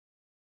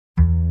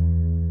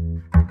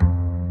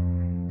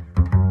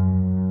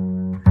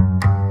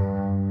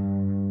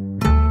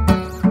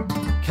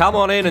Come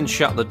on in and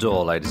shut the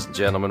door, ladies and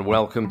gentlemen.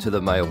 Welcome to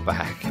the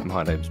Mailbag.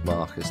 My name's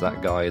Marcus.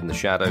 That guy in the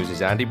shadows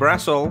is Andy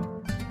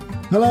Brassel.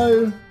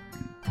 Hello.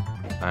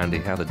 Andy,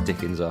 how the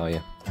dickens are you?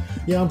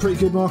 Yeah, I'm pretty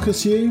good,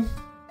 Marcus. You?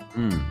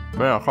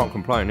 Well, I can't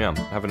complain, yeah. I'm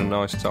having a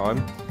nice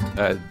time.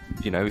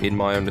 In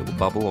my own little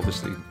bubble.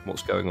 Obviously,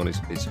 what's going on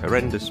is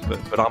horrendous,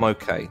 but I'm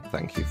okay.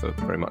 Thank you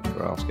very much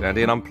for asking,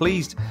 Andy. And I'm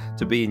pleased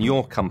to be in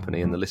your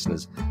company and the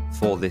listeners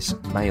for this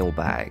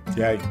Mailbag.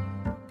 Yay.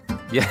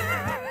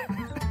 Yeah.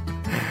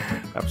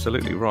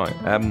 Absolutely right.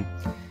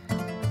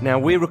 Now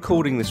we're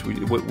recording this.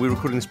 We're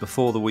recording this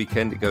before the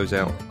weekend. It goes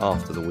out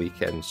after the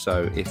weekend.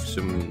 So if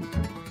some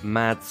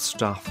mad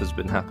stuff has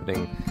been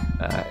happening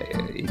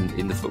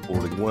in the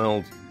footballing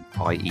world,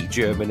 i.e.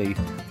 Germany,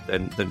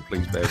 then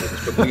please bear with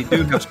us. But we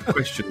do have some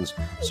questions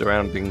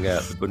surrounding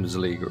the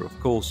Bundesliga, of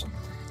course,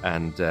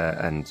 and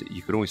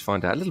you can always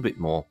find out a little bit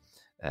more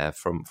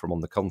from on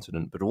the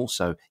continent, but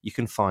also you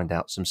can find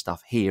out some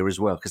stuff here as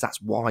well, because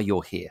that's why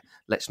you're here.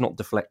 Let's not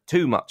deflect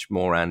too much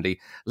more, Andy.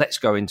 Let's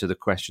go into the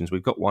questions.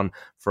 We've got one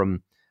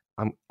from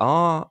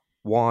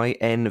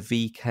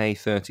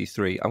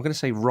RYNVK33. I'm going to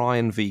say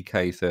Ryan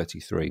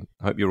VK33.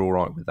 I hope you're all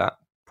right with that.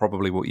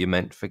 Probably what you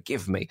meant.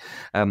 Forgive me.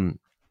 And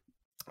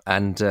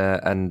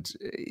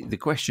the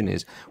question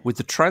is, with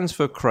the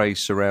transfer craze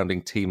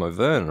surrounding Timo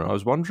Werner, I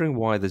was wondering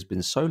why there's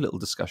been so little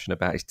discussion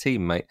about his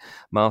teammate,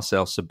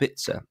 Marcel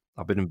Sabitzer.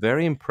 I've been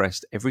very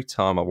impressed every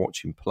time I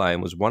watch him play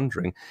and was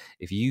wondering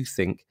if you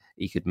think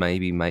he could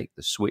maybe make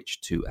the switch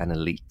to an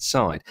elite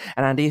side.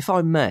 And Andy, if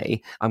I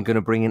may, I'm going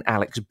to bring in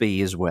Alex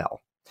B as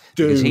well.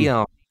 Because he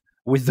asked,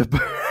 with the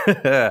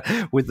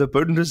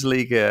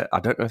Bundesliga,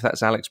 I don't know if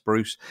that's Alex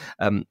Bruce,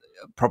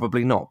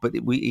 probably not, but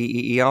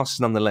he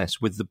asks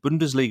nonetheless, with the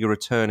Bundesliga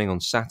returning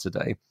on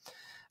Saturday,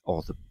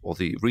 or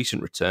the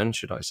recent return,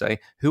 should I say,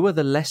 who are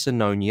the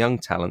lesser-known young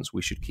talents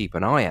we should keep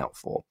an eye out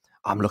for?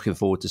 I'm looking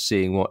forward to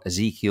seeing what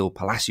Ezequiel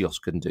Palacios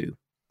can do.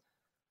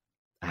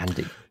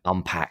 Andy,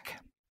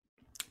 unpack.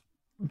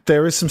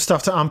 There is some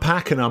stuff to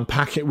unpack, and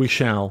unpack it we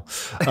shall.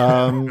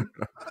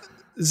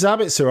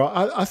 Sabitzer,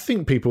 I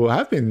think people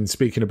have been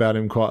speaking about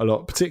him quite a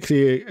lot,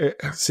 particularly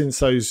since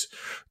those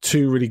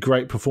two really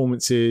great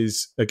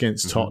performances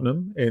against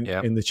Tottenham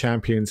in the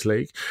Champions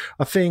League.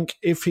 I think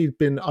if he'd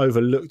been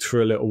overlooked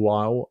for a little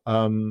while,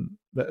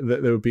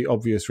 there would be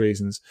obvious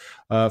reasons.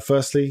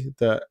 Firstly,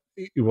 that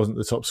he wasn't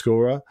the top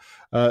scorer.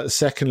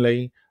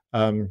 Secondly,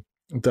 that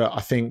I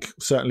think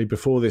certainly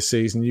before this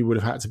season, you would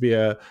have had to be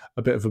a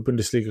bit of a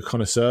Bundesliga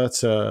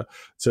connoisseur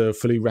to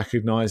fully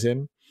recognise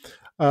him.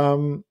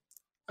 And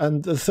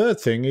the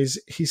third thing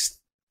is he's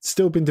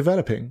still been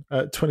developing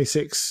at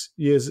 26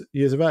 years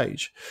of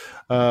age.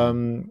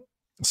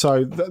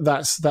 So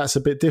that's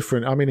a bit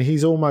different. I mean,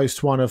 he's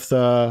almost one of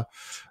the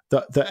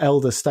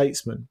elder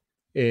statesmen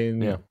in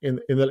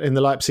the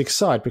Leipzig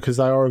side, because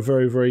they are a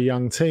very, very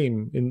young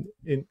team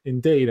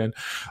indeed. And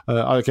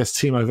I guess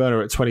Timo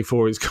Werner at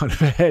 24 is kind of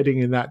heading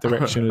in that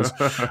direction as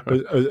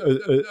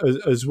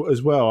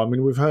well. I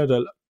mean, we've heard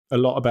a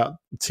lot about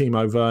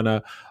Timo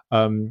Werner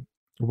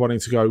wanting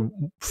to go,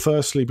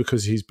 firstly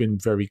because he's been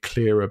very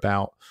clear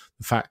about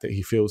the fact that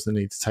he feels the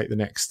need to take the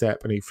next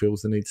step, and he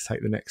feels the need to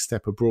take the next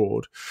step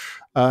abroad,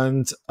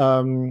 and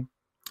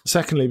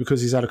secondly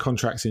because he's had a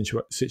contract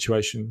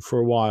situation for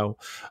a while.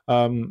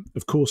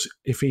 Of course,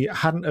 if he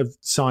hadn't have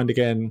signed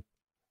again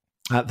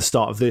at the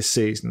start of this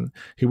season,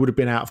 he would have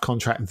been out of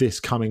contract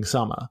this coming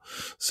summer.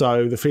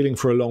 So the feeling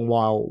for a long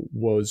while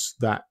was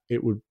that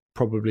it would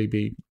probably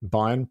be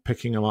Bayern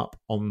picking him up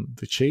on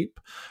the cheap,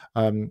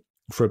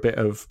 for a bit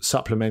of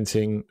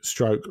supplementing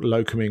stroke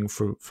locoming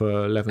for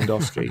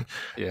Lewandowski.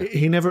 Yeah.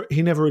 He never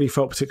really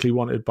felt particularly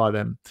wanted by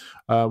them,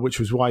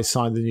 which was why he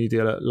signed the new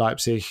deal at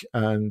Leipzig,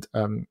 and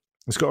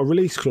it's got a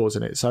release clause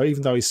in it. So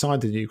even though he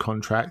signed a new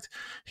contract,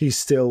 he's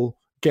still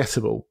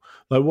gettable.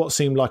 Though what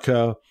seemed like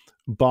a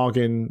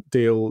bargain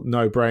deal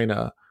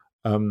no-brainer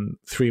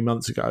 3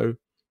 months ago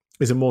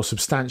is a more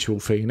substantial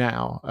fee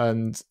now.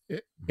 And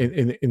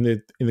in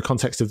the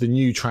context of the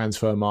new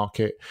transfer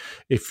market,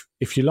 if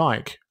you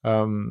like,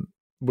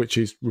 which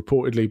is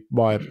reportedly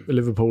why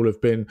Liverpool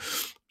have been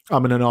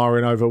and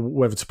ahhing over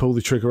whether to pull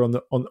the trigger on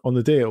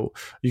the deal.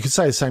 You could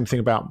say the same thing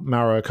about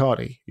Mauro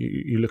Icardi.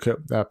 You look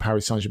at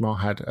Paris Saint-Germain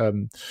had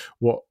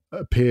what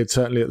appeared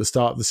certainly at the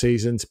start of the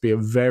season to be a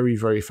very,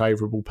 very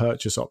favourable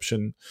purchase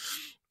option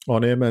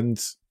on him,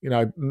 and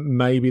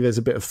maybe there's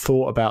a bit of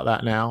thought about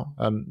that now,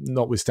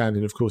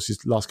 notwithstanding of course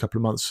his last couple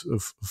of months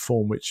of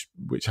form which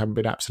haven't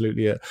been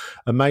absolutely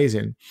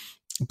amazing.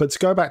 But to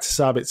go back to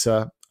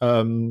Sabitzer,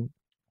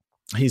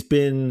 he's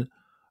been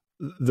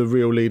the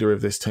real leader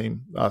of this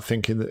team, I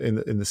think, in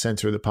the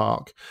centre of the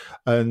park.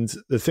 And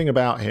the thing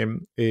about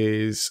him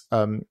is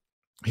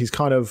he's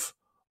kind of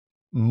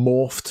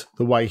morphed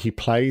the way he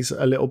plays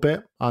a little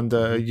bit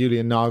under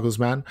Julian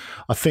Nagelsmann.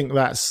 I think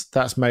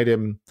that's made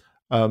him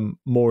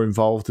more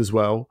involved as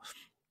well.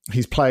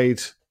 He's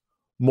played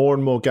more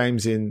and more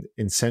games in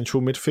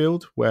central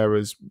midfield,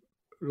 whereas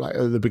like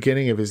at the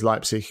beginning of his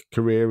Leipzig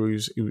career,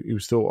 he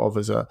was thought of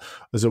as a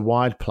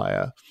wide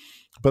player.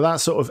 But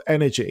that sort of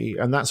energy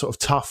and that sort of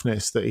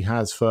toughness that he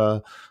has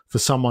for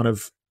someone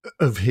of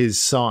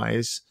his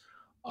size,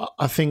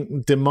 I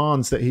think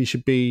demands that he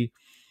should be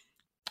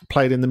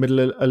played in the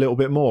middle a little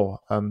bit more.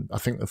 I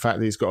think the fact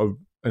that he's got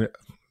a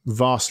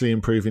vastly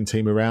improving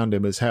team around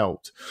him has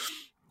helped.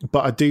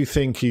 But I do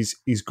think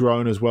he's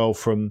grown as well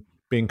from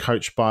being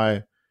coached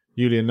by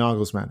Julian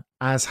Nagelsmann,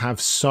 as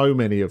have so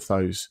many of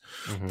those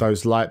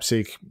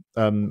Leipzig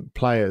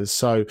players.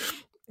 So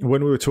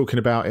when we were talking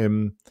about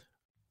him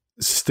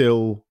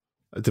still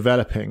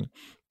developing,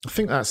 I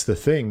think that's the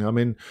thing. I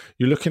mean,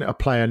 you're looking at a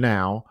player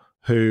now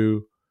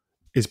who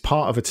is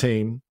part of a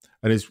team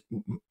and is,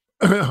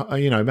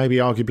 maybe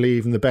arguably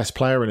even the best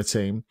player in a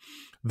team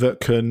that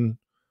can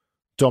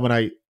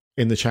dominate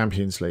in the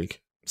Champions League.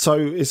 So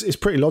it's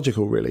pretty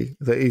logical, really,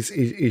 that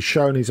he's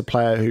shown he's a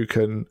player who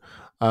can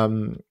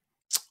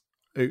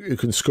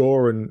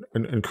score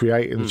and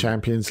create in the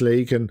Champions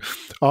League. And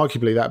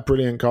arguably that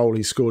brilliant goal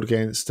he scored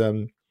against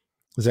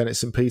Zenit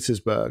St.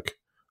 Petersburg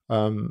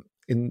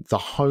in the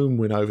home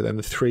win over them,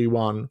 the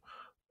 3-1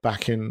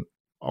 back in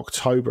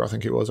October, I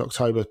think it was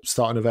October,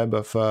 start of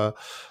November for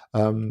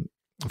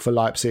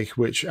Leipzig,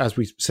 which, as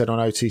we said on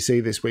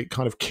OTC this week,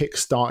 kind of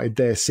kick-started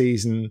their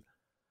season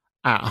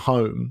at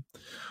home.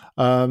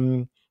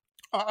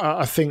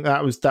 I think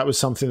that was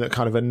something that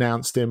kind of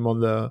announced him on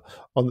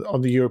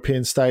the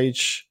European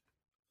stage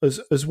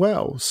as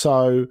well.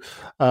 So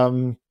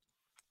I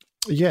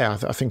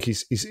think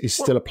he's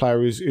still a player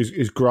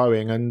who's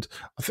growing, and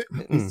I think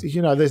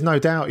there's no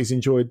doubt he's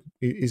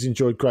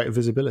enjoyed greater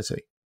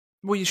visibility.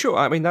 Well, you sure?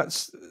 I mean,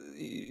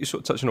 you're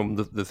sort of touching on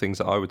the things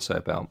that I would say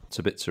about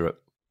Sabitzer at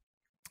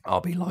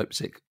RB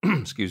Leipzig.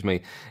 Excuse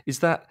me. Is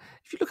that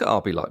if you look at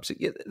RB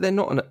Leipzig, they're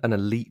not an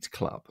elite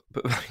club,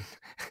 but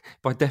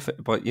by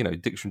dictionary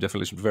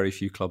definition, very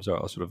few clubs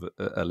are sort of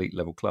elite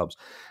level clubs.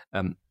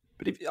 But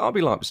if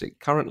RB Leipzig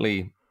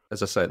currently,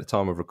 as I say, at the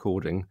time of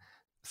recording,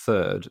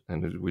 third,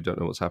 and we don't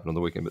know what's happened on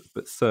the weekend,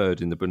 but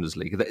third in the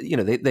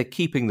Bundesliga. They're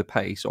keeping the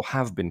pace, or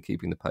have been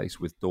keeping the pace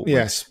with Dortmund,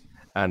 yes,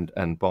 and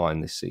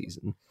Bayern this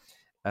season.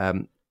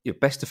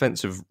 Best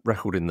defensive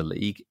record in the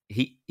league.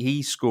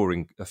 He's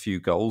scoring a few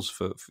goals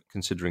for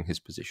considering his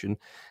position.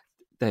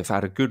 They've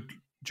had a good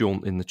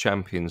jaunt in the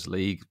Champions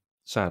League,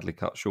 sadly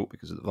cut short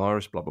because of the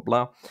virus, blah, blah,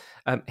 blah.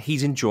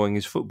 He's enjoying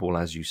his football,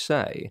 as you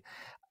say.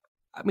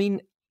 I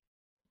mean,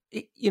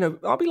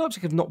 RB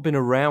Leipzig have not been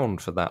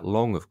around for that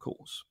long, of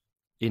course,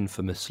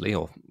 infamously,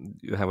 or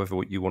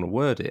however you want to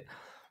word it.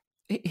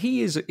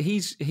 He's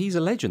a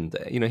legend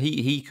there.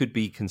 He could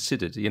be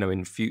considered,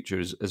 in future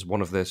as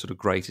one of their sort of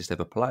greatest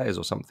ever players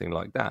or something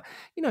like that.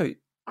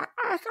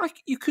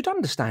 You could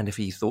understand if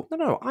he thought,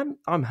 no,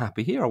 I'm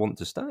happy here. I want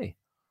to stay.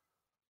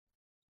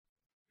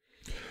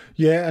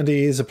 Yeah, and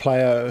he is a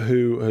player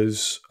who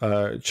has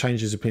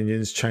changed his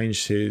opinions,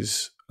 changed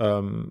his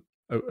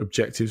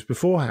objectives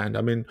beforehand.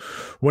 I mean,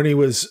 when he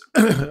was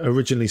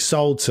originally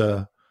sold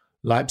to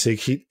Leipzig,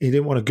 he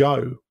didn't want to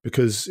go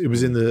because it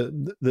was in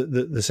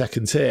the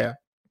second tier.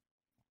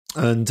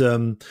 And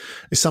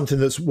it's something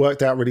that's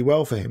worked out really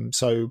well for him.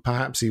 So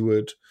perhaps he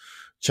would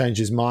change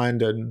his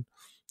mind and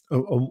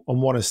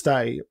want to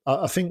stay.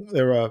 I think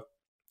there are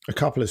a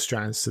couple of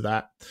strands to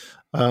that.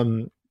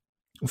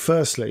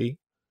 Firstly,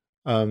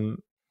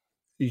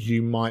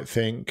 you might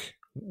think,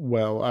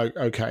 well,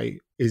 okay,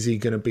 is he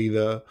going to be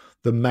the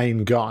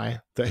main guy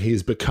that he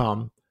has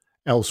become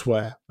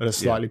elsewhere at a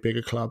slightly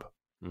bigger club?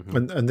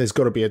 Mm-hmm. And there's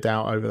got to be a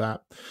doubt over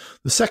that.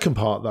 The second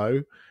part,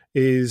 though,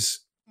 is,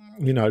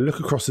 look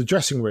across the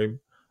dressing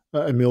room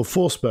at Emil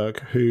Forsberg,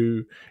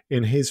 who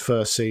in his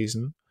first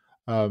season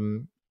at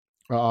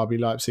RB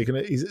Leipzig, and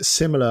he's a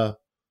similar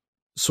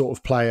sort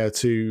of player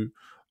to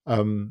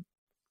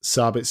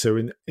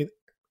Sabitzer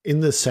in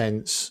the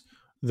sense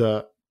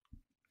that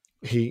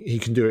he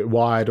can do it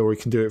wide or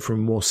he can do it from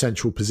a more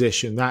central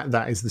position.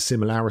 That is the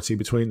similarity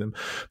between them.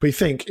 But you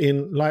think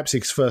in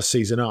Leipzig's first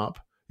season up,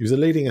 he was a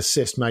leading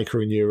assist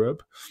maker in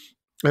Europe.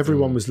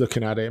 Everyone was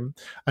looking at him,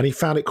 and he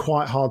found it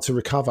quite hard to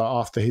recover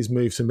after his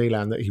move to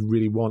Milan that he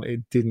really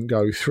wanted didn't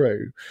go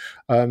through.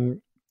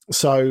 And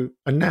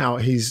now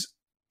he's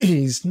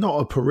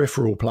not a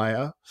peripheral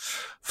player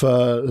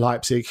for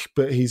Leipzig,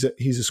 but he's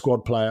a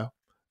squad player.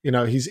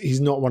 He's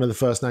not one of the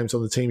first names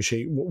on the team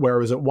sheet,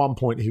 whereas at one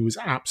point he was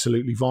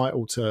absolutely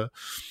vital to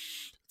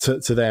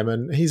them.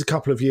 And he's a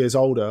couple of years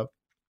older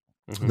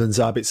than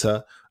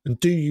Sabitzer. And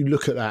do you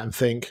look at that and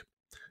think,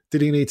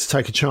 did he need to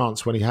take a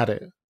chance when he had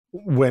it,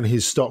 when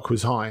his stock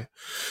was high?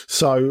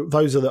 So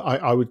those are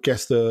I would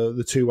guess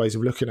the two ways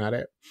of looking at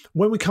it.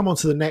 When we come on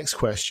to the next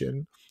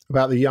question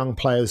about the young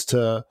players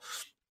to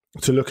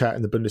look at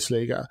in the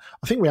Bundesliga,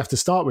 I think we have to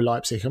start with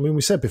Leipzig. I mean,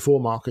 we said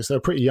before, Marcus, they're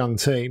a pretty young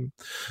team.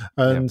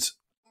 And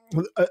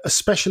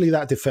especially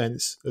that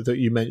defence that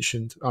you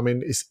mentioned. I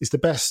mean, it's the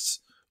best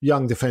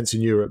young defence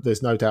in Europe.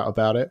 There's no doubt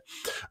about it.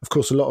 Of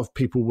course, a lot of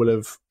people will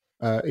have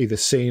either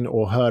seen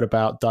or heard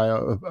about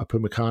Dayot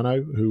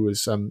Upamecano, who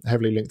was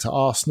heavily linked to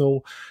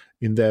Arsenal.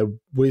 in their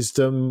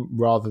wisdom,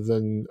 rather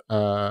than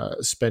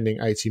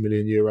spending 80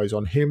 million euros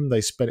on him, they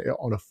spent it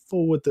on a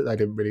forward that they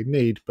didn't really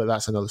need, but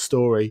that's another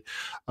story.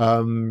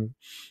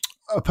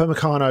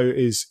 Upamecano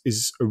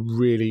is a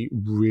really,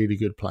 really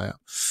good player.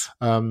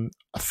 I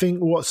think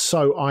what's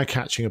so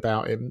eye-catching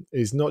about him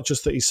is not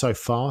just that he's so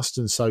fast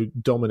and so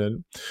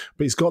dominant,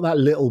 but he's got that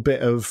little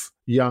bit of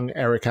young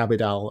Eric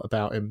Abidal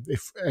about him.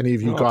 If any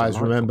of you guys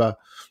remember...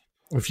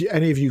 If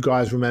any of you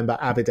guys remember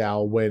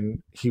Abidal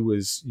when he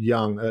was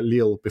young at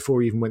Lille,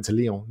 before he even went to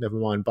Lyon, never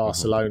mind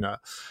Barcelona,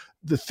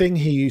 the thing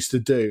he used to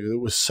do that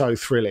was so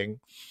thrilling,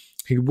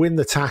 he'd win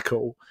the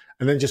tackle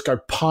and then just go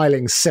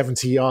piling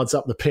 70 yards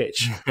up the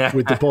pitch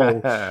with the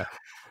ball.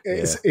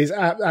 Is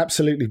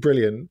absolutely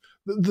brilliant.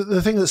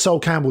 The thing that Sol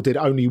Campbell did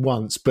only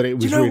once, but it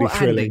was really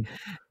thrilling.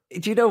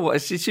 Andy, do you know what?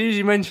 As soon as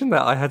you mentioned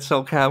that, I had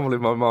Sol Campbell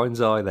in my mind's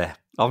eye there.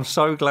 I'm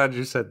so glad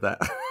you said that.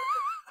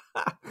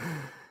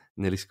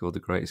 Nearly scored the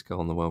greatest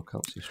goal in the World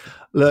Cup history.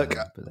 Look,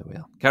 but there we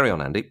are. Carry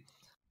on, Andy.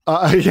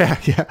 Yeah.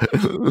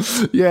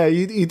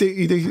 You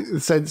do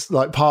sense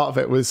like part of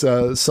it was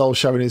Sol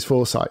showing his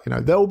foresight.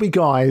 There will be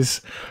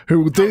guys who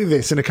will do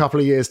this in a couple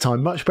of years'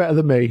 time, much better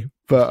than me.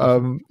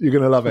 But you're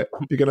gonna love it.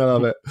 You're gonna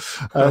love it.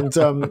 And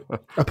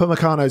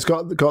Upamecano's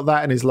got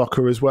that in his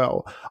locker as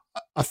well.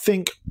 I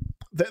think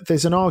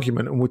there's an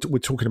argument, and we're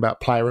talking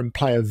about player and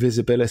player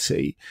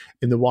visibility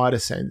in the wider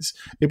sense.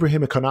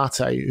 Ibrahima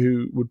Konate,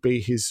 who would be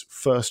his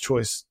first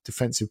choice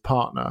defensive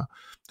partner,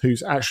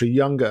 who's actually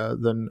younger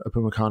than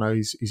Upamecano,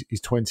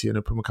 he's 20 and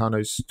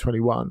Upamecano's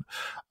 21,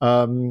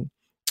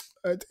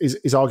 is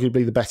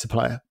arguably the better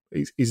player.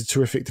 He's a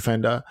terrific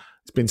defender.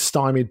 He's been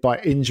stymied by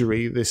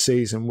injury this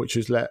season, which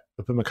has let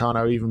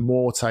Upamecano even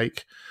more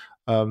take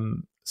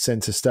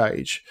centre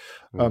stage.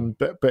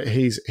 But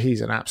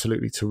he's an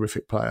absolutely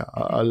terrific player.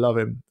 I love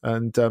him,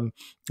 and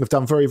they've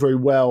done very, very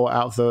well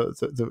out of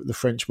the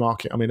French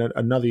market. I mean,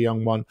 another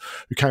young one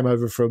who came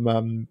over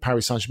from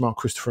Paris Saint-Germain,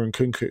 Christopher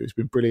Nkunku, who's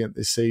been brilliant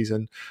this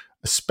season,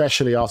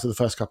 especially after the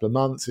first couple of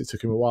months. It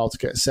took him a while to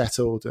get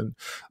settled, and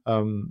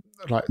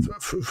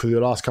for the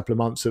last couple of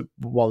months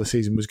while the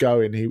season was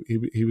going,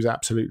 he was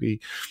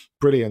absolutely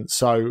brilliant.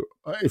 So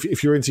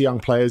if you're into young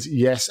players,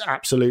 yes,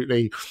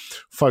 absolutely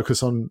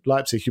focus on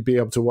Leipzig. You'll be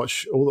able to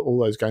watch all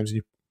those games,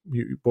 and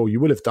you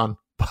will have done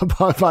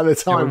by the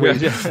time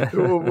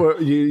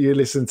you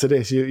listen to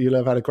this. You'll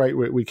have had a great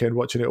weekend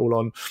watching it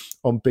all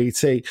on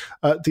BT.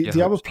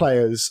 The other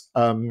players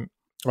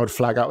I'd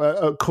flag up.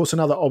 Of course,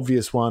 another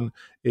obvious one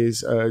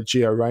is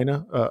Gio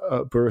Reyna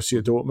at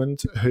Borussia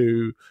Dortmund,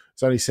 who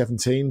is only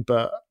 17,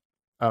 but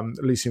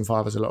Lucien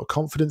Favre has a lot of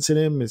confidence in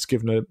him. It's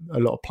given a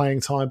lot of playing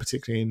time,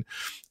 particularly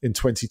in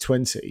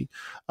 2020.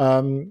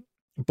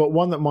 But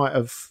one that might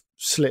have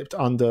slipped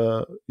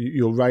under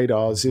your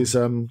radars is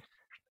FC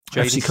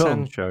Köln.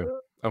 Sancho.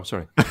 Oh,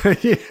 sorry.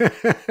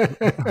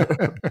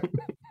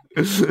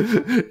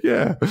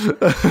 Yeah.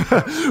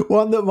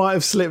 One that might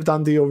have slipped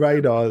under your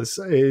radars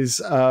is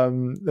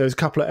there's a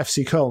couple of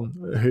FC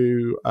Köln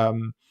who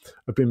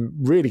have been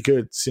really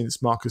good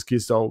since Marcus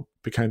Gisdol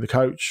became the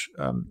coach,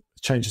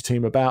 changed the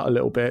team about a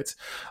little bit.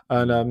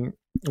 And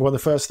one of the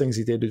first things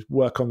he did is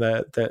work on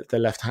their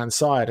left-hand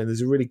side. And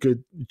there's a really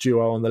good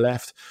duo on the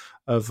left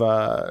of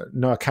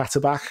Noah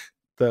Katterbach,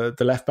 the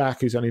left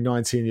back, who's only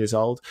 19 years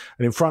old.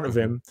 And in front of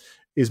him,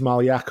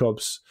 Ismail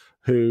Jakobs,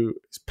 who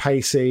is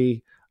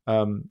pacey,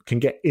 can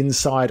get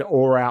inside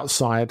or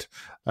outside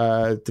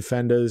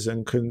defenders,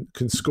 and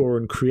can score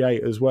and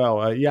create as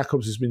well.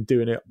 Jakobs has been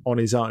doing it on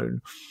his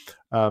own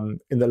in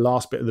the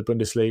last bit of the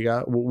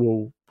Bundesliga.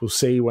 We'll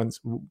see once.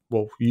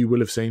 Well, you will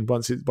have seen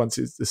once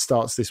it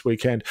starts this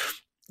weekend,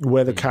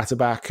 whether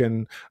Katterbach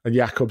and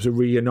Jakobs are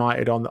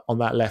reunited on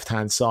that left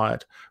hand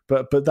side.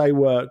 But they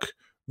work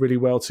really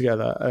well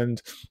together,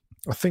 and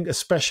I think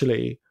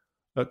especially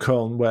at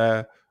Köln,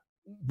 where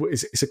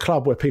it's a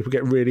club where people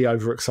get really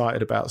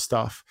overexcited about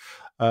stuff,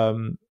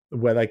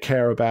 where they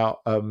care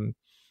about the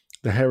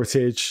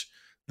heritage,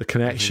 the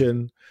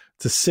connection.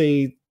 To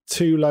see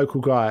two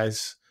local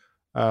guys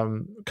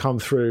come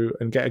through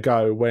and get a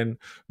go when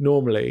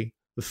normally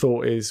the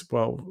thought is,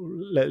 well,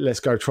 let's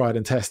go tried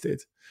and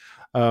tested.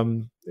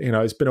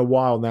 It's been a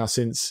while now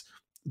since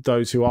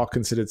those who are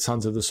considered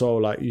sons of the soil,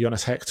 like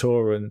Jonas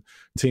Hector and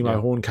Timo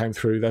Horn, came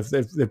through.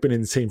 They've been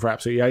in the team for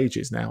absolutely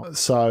ages now.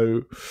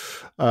 So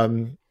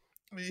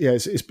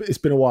it's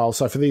been a while.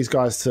 So for these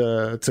guys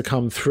to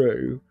come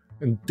through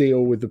and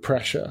deal with the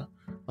pressure,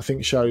 I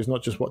think shows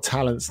not just what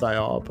talents they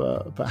are,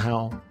 but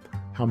how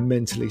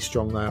mentally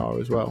strong they are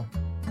as well.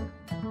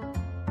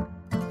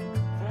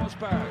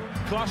 Forsberg,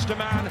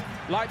 Klosterman,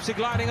 Leipzig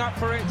lining up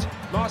for it.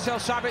 Marcel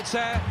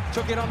Sabitzer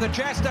took it on the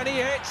chest and he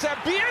hits a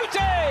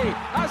beauty,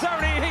 as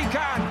only he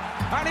can.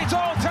 And it's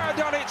all turned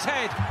on its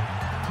head.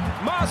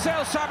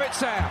 Marcel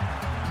Sabitzer.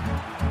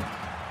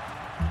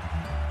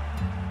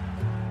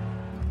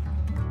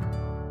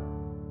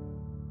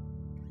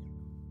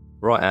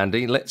 Right,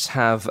 Andy, let's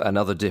have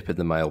another dip in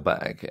the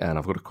mailbag. And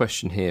I've got a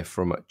question here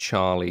from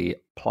Charlie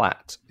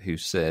Platt, who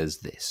says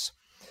this.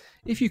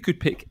 If you could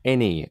pick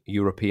any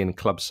European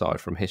club side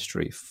from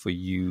history for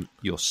you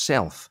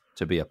yourself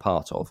to be a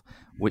part of,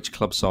 which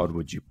club side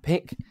would you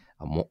pick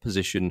and what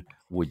position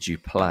would you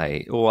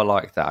play? Oh, I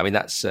like that. I mean,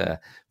 that's for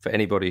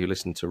anybody who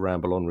listened to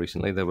Ramble On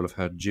recently, they will have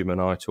heard Jim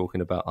and I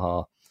talking about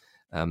our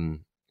kind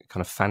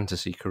of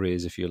fantasy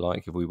careers, if you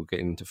like, if we were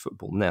getting into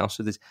football now.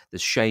 So there's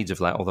shades of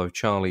that, although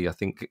Charlie, I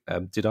think,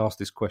 did ask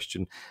this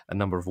question a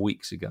number of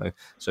weeks ago.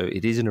 So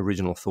it is an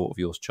original thought of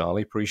yours,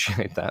 Charlie.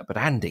 Appreciate that. But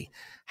Andy,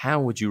 how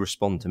would you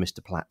respond to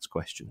Mr. Platt's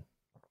question?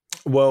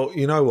 Well,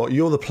 you know what?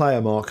 You're the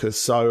player, Marcus,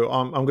 so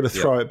I'm going to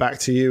throw it back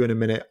to you in a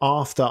minute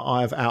after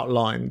I've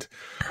outlined,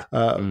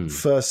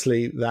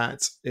 firstly,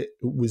 that it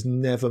was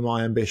never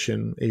my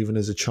ambition, even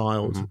as a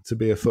child, to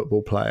be a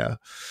football player.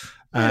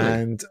 Really?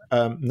 And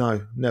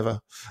no,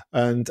 never.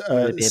 And be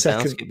a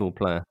basketball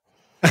player.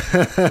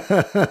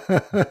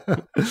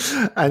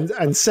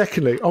 and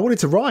secondly, I wanted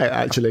to write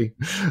actually.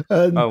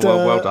 And,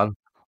 well done.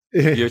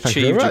 You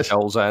achieved your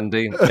goals,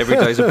 Andy. Every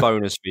day's a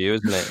bonus for you,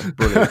 isn't it?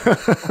 Brilliant.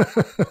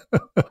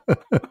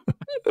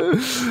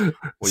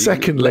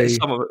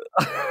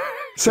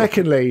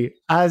 Secondly,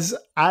 as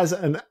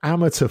an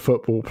amateur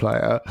football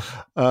player,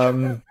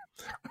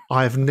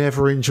 I've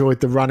never enjoyed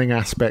the running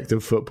aspect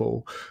of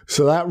football,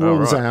 so that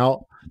rules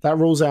out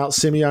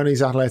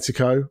Simeone's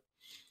Atletico.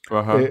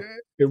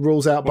 It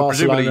rules out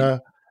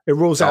Barcelona. It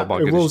rules out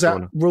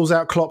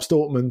Klopp's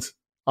Dortmund.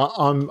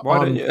 I'm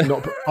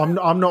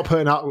not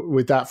putting up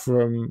with that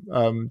from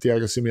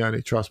Diego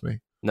Simeone. Trust me.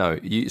 No,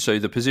 so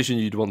the position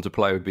you'd want to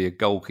play would be a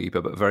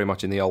goalkeeper, but very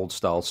much in the old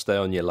style. Stay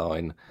on your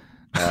line.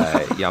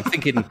 I'm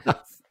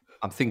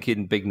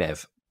thinking Big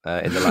Nev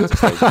in the latter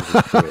stages of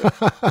his career.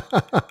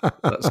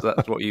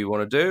 That's what you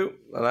want to do,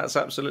 and that's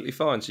absolutely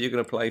fine. So you're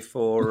going to play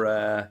for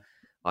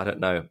I don't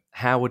know,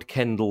 Howard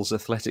Kendall's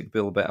Athletic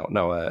Bilbao.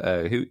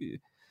 No, who?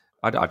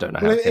 I don't know.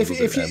 How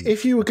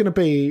if you were going to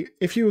be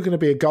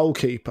a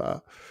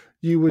goalkeeper,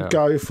 you would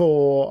go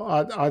for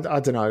I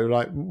don't know,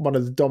 like one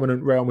of the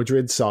dominant Real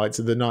Madrid sides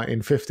of the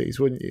 1950s,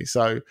 wouldn't you?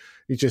 So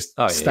you just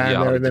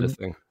stand there and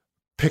then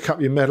pick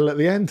up your medal at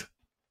the end.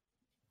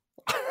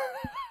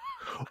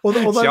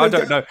 See, I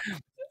don't know.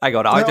 Hang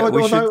on,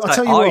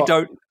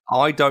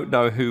 I don't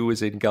know who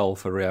was in goal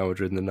for Real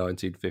Madrid in the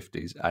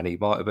 1950s, and he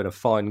might have been a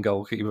fine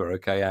goalkeeper.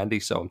 Okay, Andy.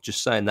 So I'm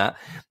just saying that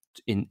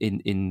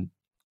in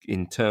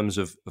terms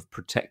of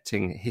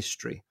protecting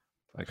history.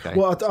 Okay.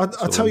 Well,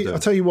 I'll tell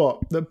you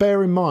what.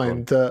 Bear in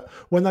mind that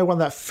when they won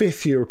that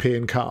 5th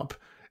European Cup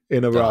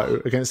in a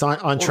row against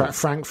Eintracht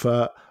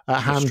Frankfurt at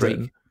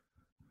Hampden,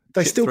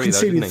 they still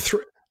conceded 3.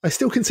 They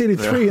still conceded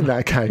 3 in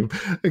that game.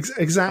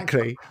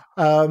 Exactly.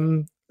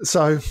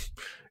 So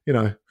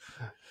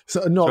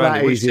not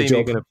that Andy, easy a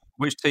job.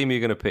 Which team are you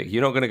going to pick?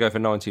 You're not going to go for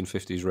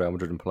 1950s Real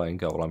Madrid and play in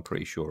goal. I'm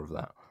pretty sure of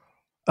that.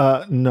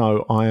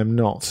 No, I am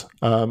not.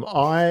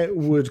 I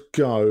would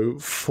go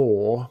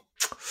for.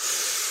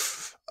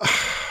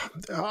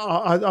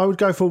 I would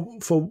go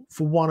for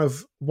one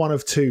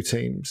of two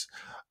teams.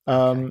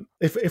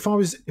 If I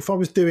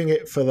was doing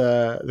it for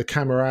the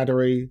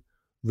camaraderie,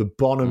 the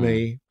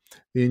bonhomie,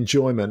 the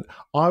enjoyment,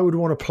 I would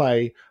want to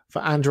play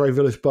for Andre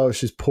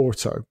Villas-Boas's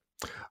Porto,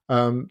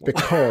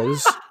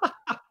 because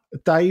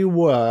they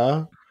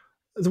won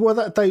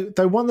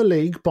the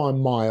league by a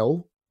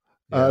mile.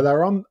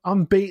 They're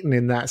unbeaten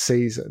in that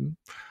season.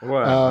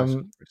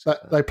 Wow.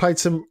 They played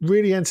some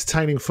really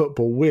entertaining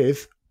football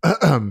with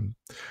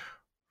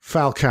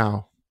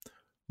Falcao,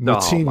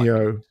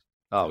 Moutinho,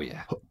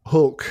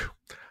 Hulk,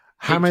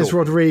 James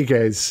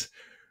Rodriguez,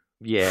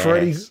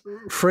 Freddie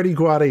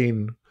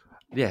Guarin,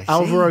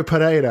 Alvaro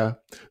Pereira.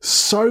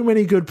 So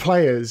many good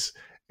players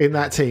in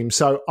that team.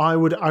 So I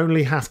would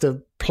only have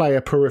to play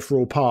a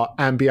peripheral part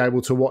and be able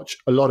to watch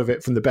a lot of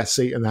it from the best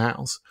seat in the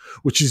house,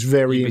 which is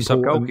very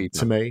important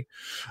to me.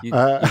 You'd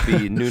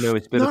be Nuno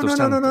Espirito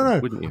Santo,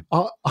 wouldn't you?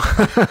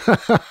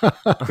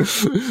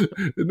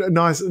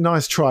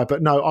 Nice try,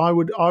 but no, I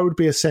would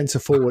be a centre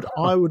forward.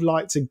 I would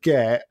like to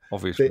get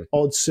the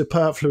odd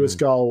superfluous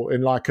goal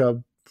in like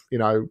a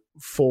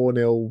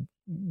 4-0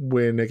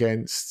 win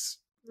against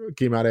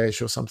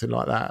Guimarães or something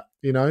like that.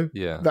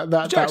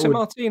 Was Jackson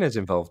Martinez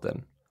involved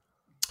then?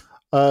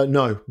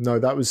 No,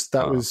 that was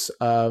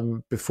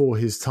before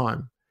his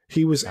time.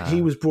 He was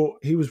brought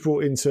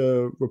in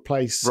to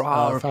replace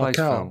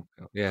Falcao.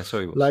 Yeah,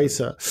 sorry.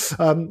 Later,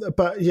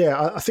 but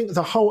yeah, I think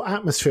the whole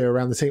atmosphere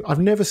around the team. I've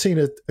never seen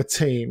a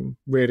team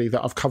really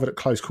that I've covered at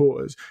close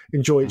quarters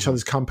enjoy each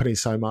other's company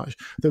so much.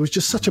 There was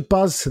just such a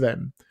buzz to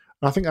them.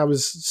 And I think that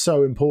was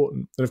so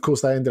important. And of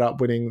course, they ended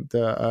up winning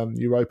the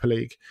Europa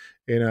League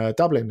in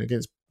Dublin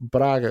against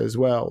Braga as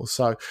well.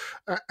 So,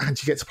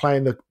 and you get to play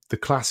in the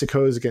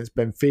Clásicos against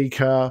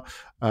Benfica.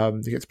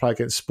 You get to play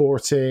against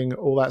Sporting,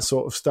 all that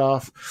sort of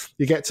stuff.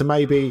 You get to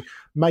maybe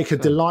make a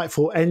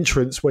delightful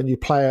entrance when you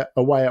play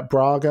away at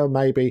Braga.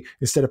 Maybe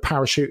instead of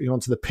parachuting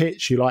onto the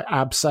pitch, you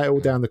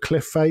abseil down the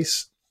cliff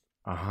face.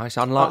 It's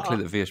unlikely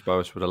that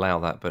Villas-Boas would allow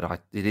that,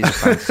 but it is a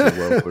fantasy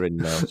world we're in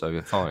now, so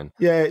you're fine.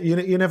 Yeah,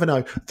 you never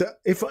know.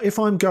 If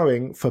I'm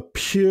going for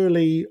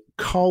purely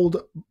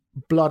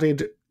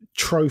cold-blooded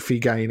trophy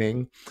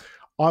gaining,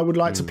 I would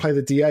like to play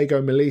the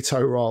Diego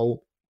Milito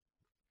role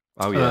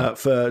Oh yeah,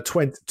 for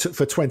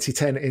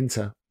 2010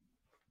 Inter.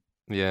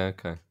 Yeah,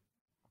 okay.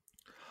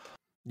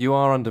 You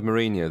are under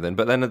Mourinho then,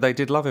 but then they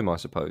did love him, I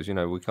suppose. You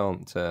know, we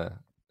can't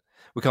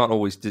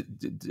always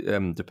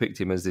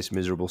depict him as this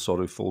miserable sod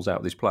who falls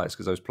out with his players,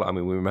 because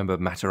we remember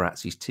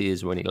Materazzi's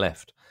tears when he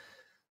left.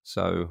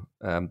 So,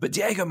 but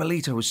Diego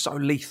Milito was so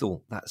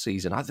lethal that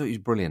season. I thought he was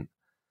brilliant.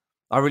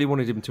 I really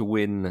wanted him to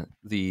win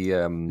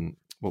the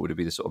what would it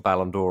be, the sort of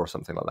Ballon d'Or or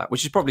something like that,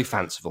 which is probably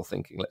fanciful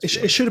thinking. It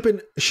should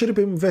have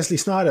been Wesley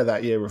Sneijder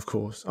that year, of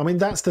course. I mean,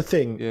 that's the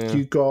thing. Yeah.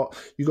 You got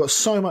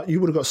so much. You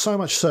would have got so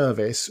much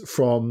service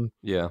from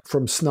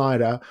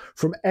Sneijder,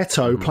 from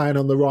Eto'o playing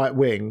on the right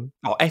wing.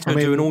 Oh, Eto'o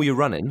doing all your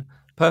running.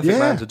 Perfect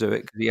man to do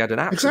it, because he had an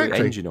absolute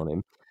engine on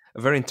him.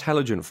 A very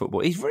intelligent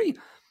footballer. He's very.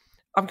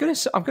 I'm going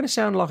to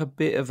sound like a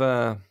bit of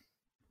a,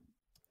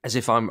 as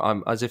if I'm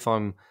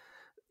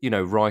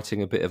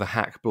writing a bit of a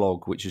hack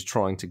blog which is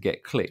trying to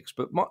get clicks.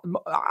 But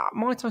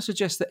might I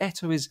suggest that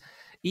Eto'o is,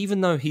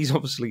 even though he's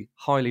obviously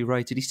highly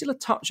rated, he's still a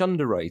touch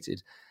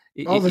underrated.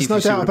 There's no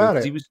doubt about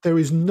it. There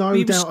is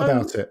no doubt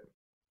about it.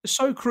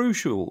 So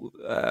crucial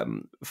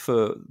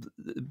for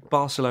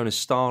Barcelona's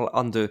style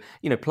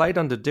played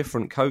under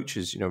different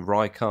coaches,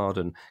 Rijkaard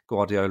and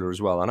Guardiola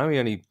as well. I know he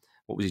only,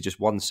 just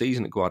one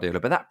season at Guardiola,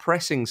 but that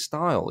pressing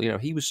style,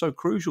 he was so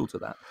crucial to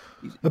that.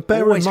 He's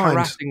always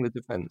harassing the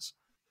defence.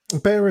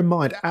 Bear in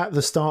mind, at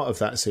the start of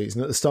that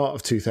season, at the start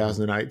of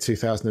 2008,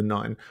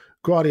 2009,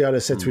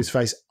 Guardiola said to his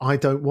face, "I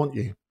don't want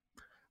you."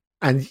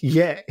 And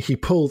yet he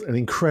pulled an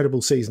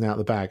incredible season out of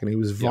the bag, and he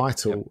was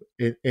vital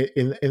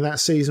in that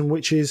season,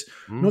 which is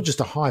not just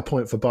a high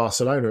point for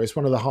Barcelona, it's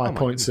one of the high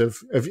points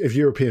of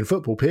European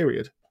football,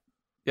 period.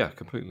 Yeah,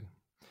 completely.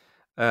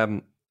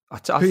 Who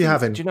are you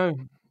having? Do you know,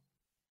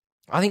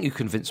 I think you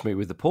convinced me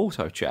with the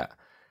Porto chat.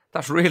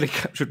 That's really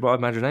captured my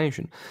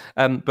imagination.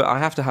 But I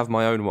have to have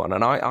my own one.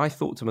 And I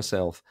thought to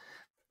myself,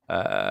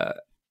 I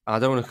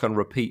don't want to kind of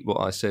repeat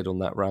what I said on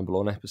that Ramble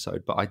On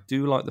episode, but I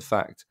do like the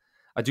fact,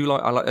 I do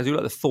like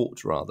the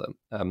thought rather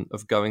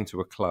of going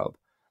to a club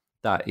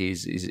that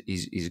is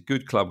a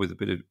good club with a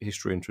bit of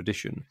history and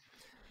tradition,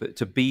 but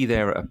to be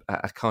there at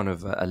a kind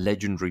of a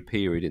legendary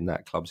period in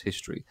that club's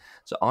history.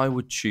 So I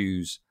would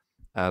choose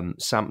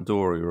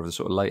Sampdoria of the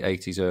sort of late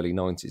 80s, early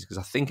 90s, because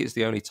I think it's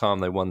the only time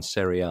they won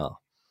Serie A.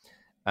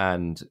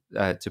 And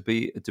to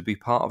be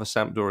part of a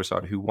Sampdoria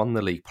side who won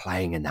the league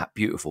playing in that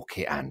beautiful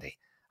kit, Andy.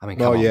 I mean,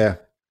 come on. Yeah.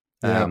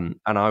 And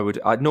I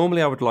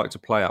would like to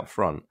play up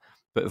front,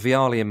 but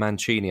Vialli and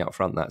Mancini up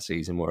front that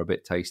season were a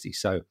bit tasty.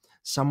 So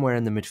somewhere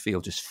in the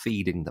midfield, just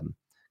feeding them,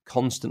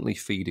 constantly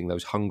feeding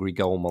those hungry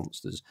goal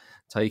monsters,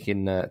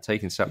 taking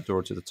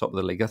Sampdoria to the top of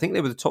the league. I think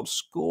they were the top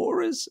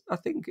scorers, I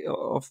think,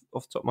 off the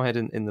top of my head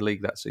in the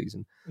league that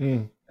season.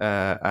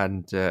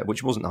 And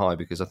which wasn't high,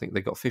 because I think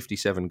they got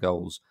 57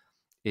 goals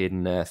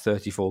in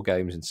 34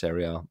 games in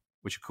Serie A,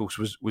 which of course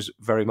was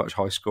very much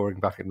high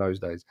scoring back in those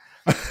days.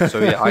 So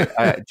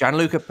yeah,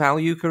 Gianluca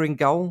Pagliuca in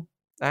goal.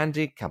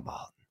 Andy, come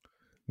on,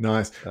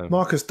 nice.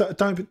 Marcus,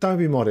 don't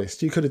be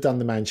modest. You could have done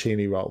the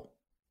Mancini role.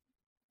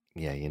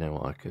 Yeah, you know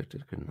what, I could,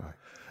 couldn't I?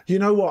 You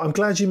know what? I'm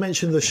glad you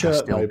mentioned the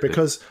shirt, though,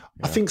 because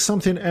I think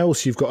something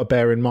else you've got to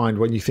bear in mind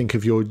when you think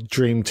of your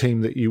dream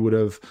team that you would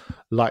have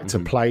liked to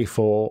play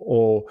for,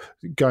 or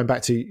going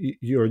back to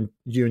you and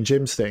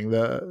Jim's thing,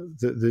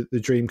 the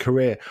dream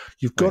career.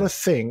 You've got to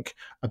think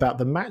about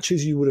the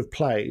matches you would have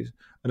played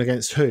and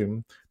against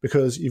whom,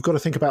 because you've got to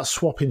think about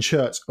swapping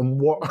shirts and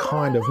what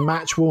kind of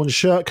match-worn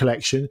shirt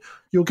collection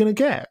you're going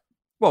to get.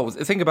 Well,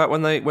 think about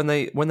when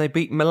they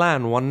beat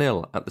Milan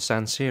 1-0 at the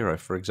San Siro,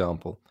 for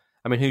example.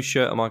 I mean, whose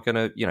shirt am I going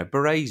to,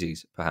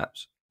 Baresi's,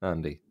 perhaps,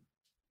 Andy?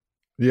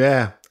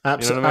 Yeah,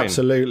 absolutely. You know what I mean?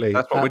 Absolutely.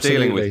 That's what we're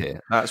dealing with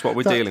here. That's what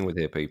we're dealing with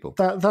here, people.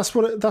 That's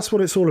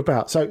what it's all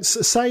about. So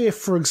say if,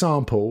 for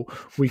example,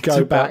 we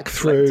go back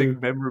through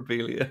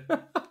memorabilia.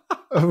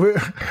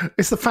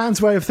 It's the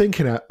fans' way of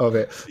thinking of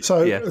it.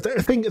 So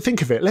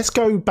think of it. Let's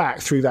go back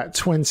through that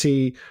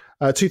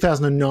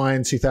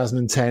 2009,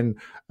 2010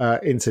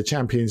 into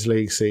Champions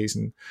League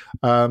season.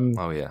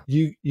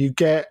 You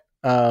get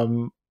a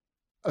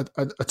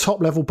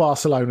top level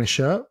Barcelona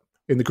shirt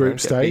in the group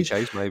stage.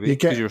 PKs maybe,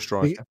 because you're a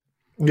striker.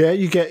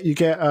 You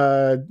get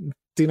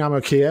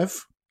Dynamo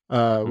Kiev,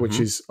 which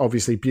is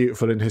obviously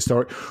beautiful and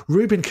historic.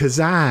 Rubin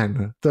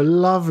Kazan, the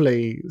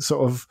lovely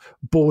sort of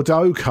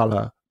Bordeaux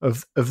colour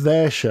of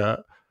their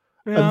shirt,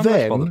 and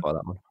then bothered by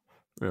that one.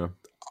 Yeah.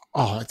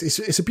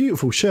 It's a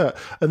beautiful shirt,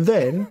 and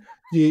then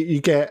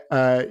you get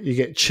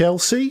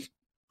Chelsea.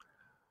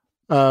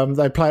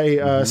 They play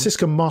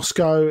CSKA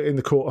Moscow in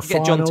the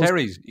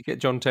quarterfinals. You get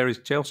John Terry's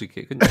Chelsea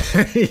kit,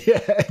 couldn't you?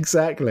 Yeah,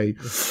 exactly.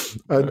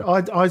 And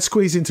I'd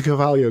squeeze into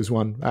Carvalho's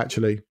one,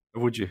 actually.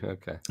 Would you?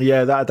 Okay.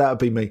 Yeah, that'd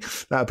be me.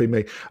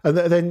 And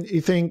then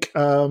you think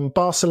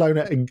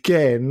Barcelona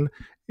again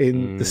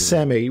in the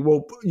semi.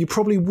 Well, you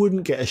probably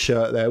wouldn't get a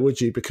shirt there,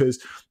 would you?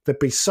 Because they'd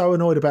be so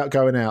annoyed about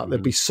going out.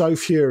 They'd be so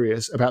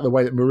furious about the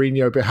way that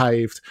Mourinho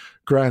behaved,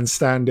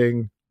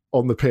 grandstanding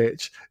on the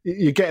pitch.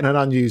 You're getting an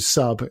unused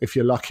sub if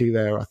you're lucky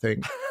there, I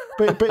think.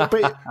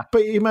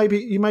 But you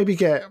maybe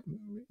get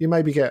you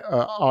maybe get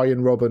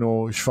Arjen Robben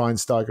or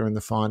Schweinsteiger in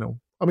the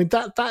final. I mean,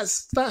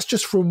 that's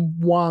just from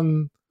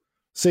one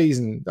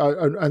season,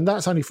 and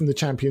that's only from the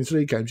Champions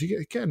League games.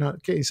 You get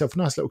yourself a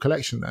nice little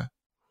collection there.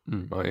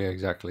 Oh, yeah,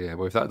 exactly. Yeah.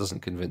 Well, if that doesn't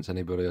convince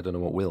anybody, I don't know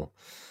what will.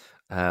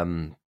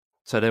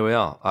 So there we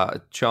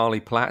are. Charlie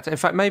Platt. In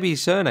fact, maybe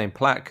his surname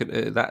Platt,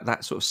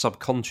 that sort of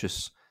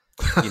subconscious,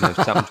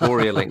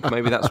 Sampdoria link.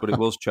 Maybe that's what it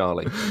was,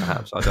 Charlie.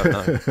 Perhaps, I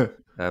don't know.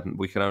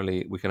 We can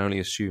only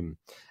assume.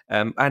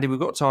 Andy, we've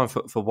got time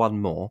for one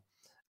more,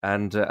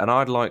 and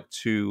I'd like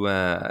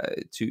to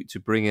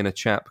bring in a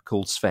chap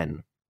called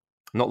Sven.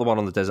 Not the one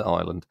on the desert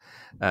island.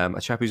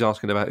 A chap who's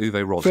asking about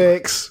Uwe Rösler.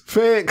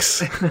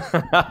 Fix.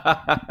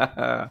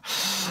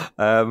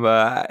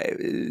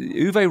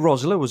 Uwe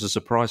Rösler was a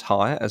surprise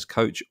hire as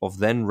coach of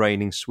then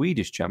reigning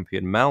Swedish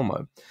champion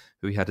Malmö,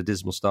 who he had a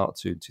dismal start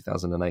to in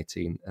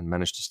 2018 and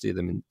managed to steer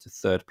them into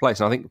third place.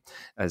 And I think,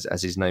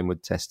 as his name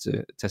would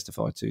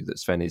testify to, that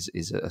Sven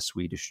is a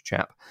Swedish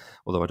chap,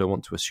 although I don't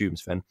want to assume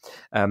Sven.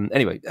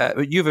 Anyway,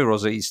 Uwe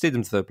Rösler, he steered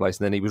them to third place,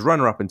 and then he was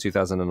runner-up in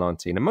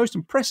 2019. And most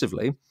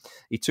impressively,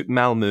 he took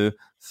Malmö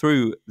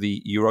through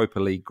the Europa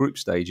League group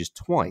stages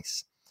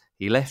twice.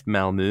 He left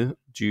Malmö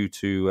due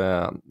to,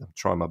 I'm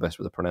trying my best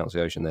with the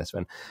pronunciation there,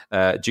 Sven,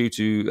 due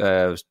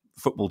to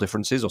football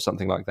differences or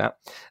something like that.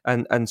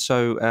 And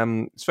so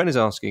Sven is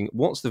asking,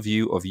 what's the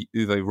view of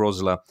Uwe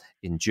Rösler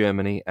in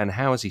Germany, and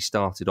how has he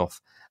started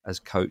off as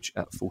coach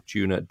at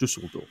Fortuna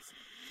Düsseldorf?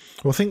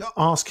 Well, I think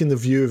asking the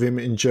view of him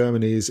in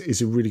Germany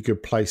is a really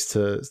good place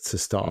to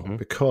start,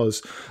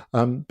 because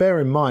bear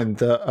in mind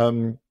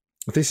that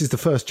this is the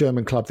first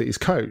German club that he's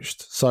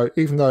coached. So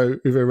even though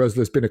Uwe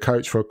Rösler's been a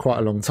coach for quite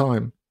a long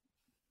time,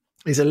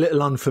 he's a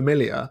little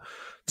unfamiliar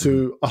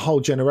to a whole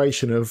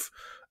generation of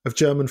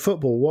German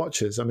football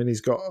watchers. I mean,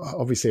 he's got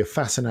obviously a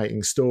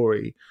fascinating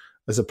story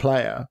as a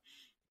player,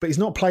 but he's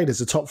not played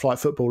as a top-flight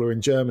footballer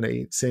in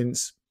Germany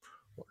since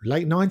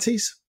late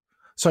 90s.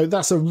 So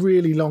that's a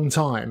really long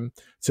time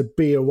to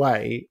be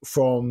away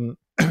from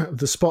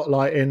the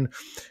spotlight in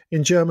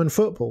German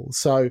football.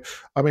 So,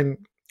 I mean,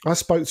 I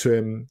spoke to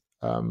him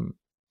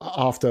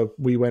after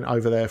we went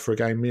over there for a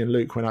game. Me and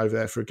Luke went over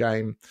there for a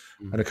game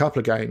and a couple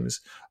of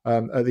games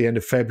at the end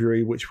of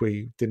February, which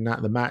we didn't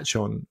have the match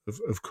on,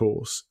 of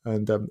course.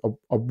 And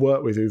I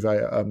worked with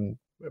Uwe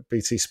at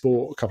BT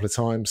Sport a couple of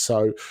times,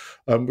 so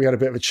we had a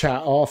bit of a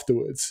chat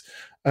afterwards.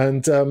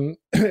 And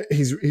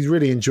he's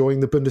really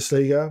enjoying the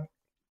Bundesliga.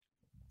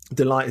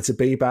 Delighted to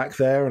be back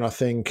there, and I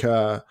think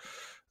the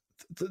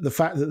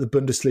fact that the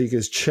Bundesliga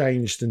has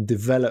changed and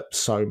developed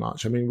so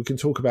much. I mean, we can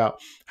talk about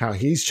how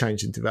he's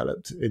changed and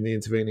developed in the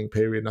intervening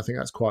period, and I think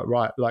that's quite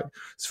right. Like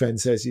Sven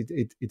says, he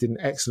did an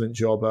excellent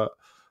job at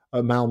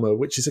Malmö,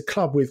 which is a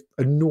club with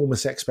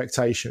enormous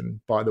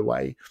expectation, by the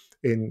way,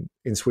 in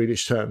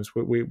Swedish terms.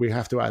 We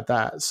have to add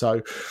that.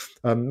 So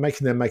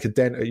making them make a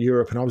dent at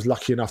Europe, and I was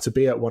lucky enough to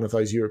be at one of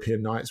those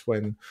European nights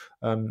when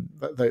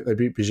they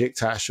beat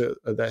Besiktas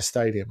at their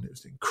stadium. It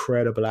was an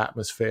incredible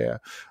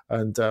atmosphere,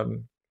 and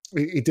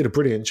he did a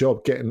brilliant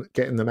job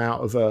getting them out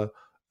of a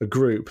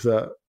group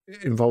that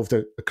involved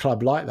a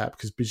club like that,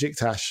 because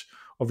Besiktas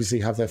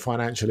obviously have their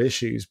financial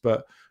issues,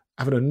 but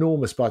have an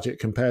enormous budget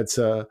compared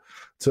to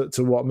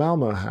what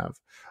Malmö have.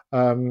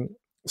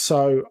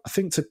 So I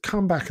think to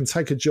come back and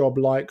take a job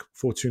like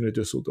Fortuna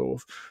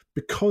Düsseldorf,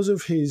 because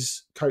of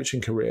his coaching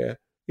career,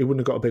 he wouldn't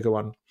have got a bigger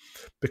one,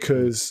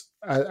 because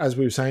as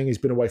we were saying, he's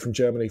been away from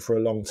Germany for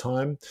a long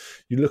time.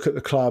 You look at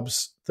the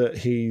clubs that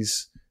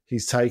he's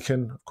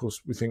taken. Of course,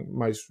 we think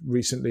most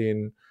recently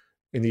in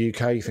the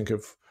UK, you think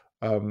of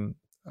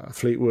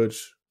Fleetwood,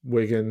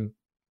 Wigan,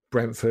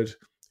 Brentford.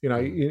 You know,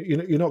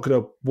 you're not going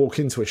to walk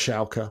into a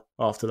Schalke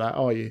after that,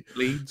 are you?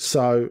 Leeds.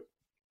 So,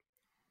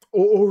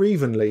 or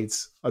even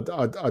Leeds, I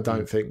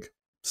don't think.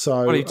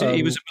 So, well,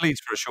 he was at Leeds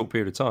for a short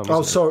period of time.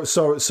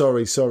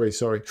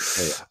 Sorry.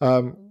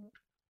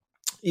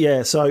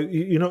 Yeah, so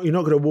you're not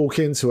going to walk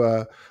into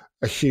a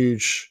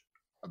huge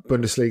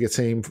Bundesliga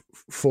team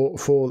for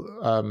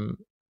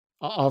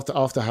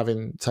after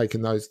having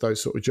taken those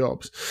sort of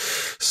jobs.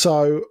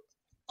 So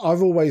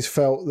I've always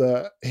felt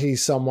that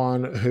he's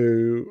someone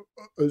who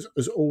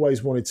has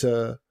always wanted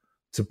to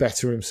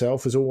better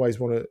himself, has always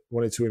wanted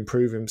to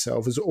improve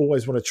himself, has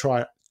always wanted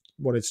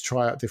to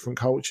try out different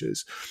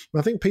cultures. And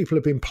I think people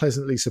have been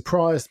pleasantly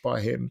surprised by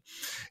him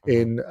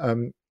in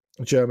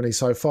Germany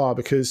so far,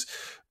 because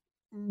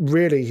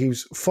really he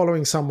was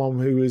following someone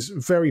who was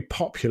very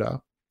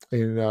popular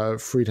in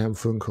Friedhelm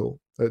Funkel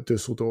at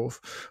Düsseldorf,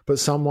 but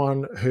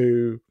someone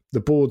who the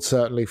board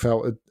certainly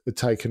felt had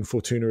taken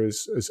Fortuna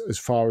as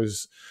far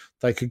as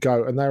they could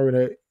go, and they were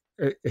in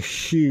a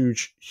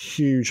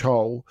huge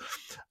hole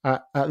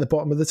at the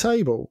bottom of the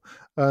table.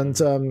 And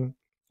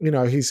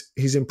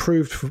he's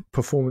improved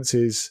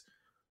performances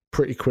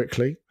pretty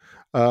quickly.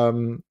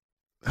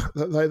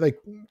 They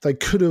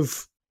could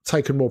have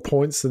taken more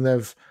points than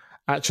they've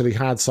actually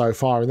had so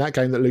far. In that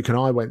game that Luke and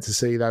I went to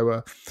see, they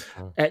were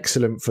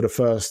excellent for the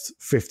first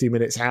 50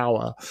 minutes,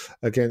 hour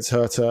against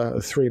Hertha,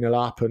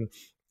 3-0 up, and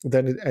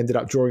then it ended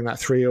up drawing that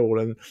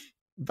 3-3. And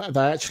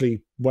they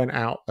actually went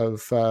out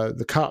of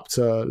the cup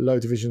to low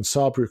division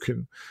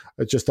Saarbrücken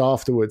just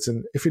afterwards,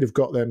 and if he'd have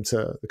got them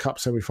to the cup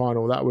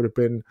semi-final, that would have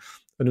been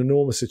an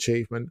enormous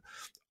achievement.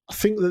 I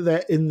think that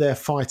they're in there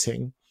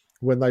fighting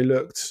when they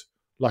looked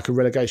like a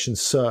relegation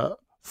cert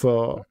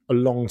for a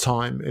long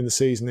time in the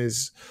season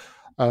is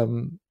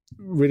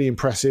really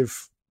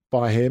impressive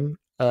by him.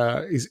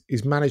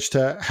 He's managed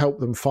to help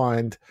them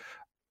find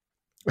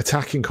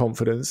attacking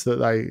confidence that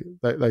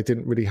they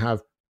didn't really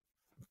have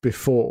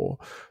before.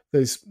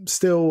 There's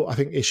still, I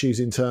think, issues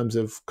in terms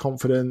of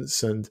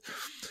confidence and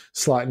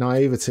slight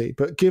naivety.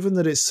 But given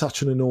that it's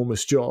such an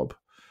enormous job,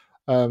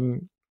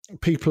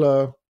 people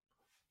are,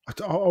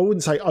 I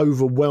wouldn't say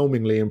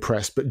overwhelmingly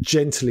impressed, but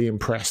gently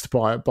impressed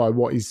by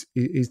what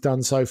he's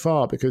done so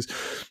far, because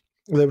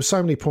there were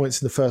so many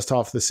points in the first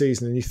half of the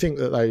season, and you think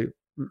that they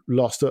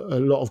lost a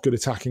lot of good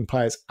attacking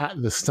players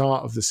at the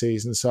start of the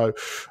season. So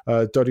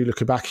Dodi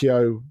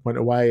Lukebakio went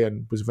away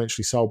and was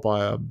eventually sold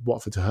by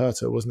Watford to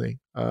Hertha, wasn't he?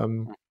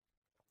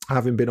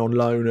 Having been on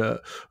loan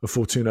at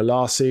Fortuna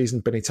last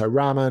season, Benito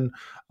Raman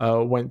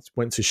went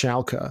to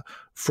Schalke.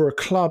 For a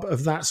club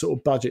of that sort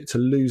of budget to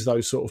lose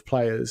those sort of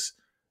players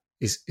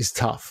is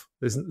tough.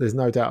 There's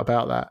no doubt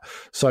about that.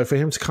 So for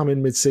him to come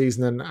in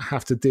mid-season and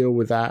have to deal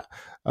with that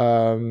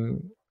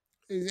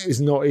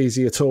is not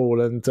easy at all.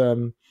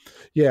 And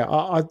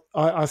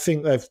I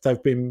think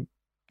they've been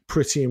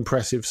pretty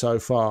impressive so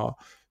far.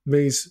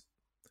 He's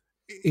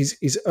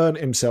earned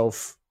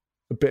himself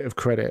a bit of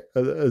credit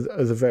at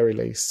the very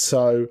least.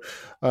 So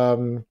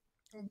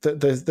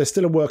they're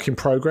still a work in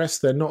progress.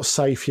 They're not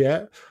safe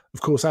yet.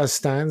 Of course, as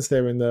stands,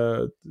 they're in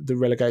the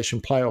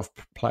relegation playoff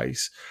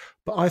place.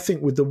 But I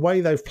think with the way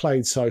they've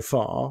played so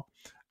far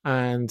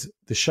and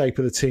the shape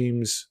of the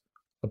teams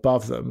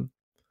above them,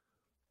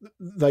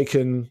 they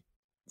can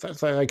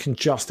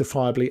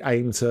justifiably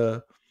aim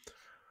to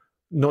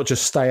not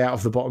just stay out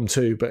of the bottom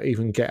two, but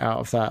even get out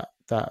of that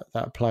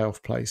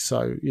playoff place.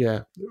 So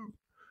yeah,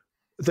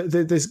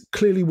 there's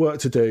clearly work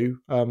to do,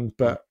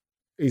 but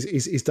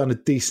he's done a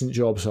decent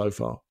job so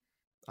far.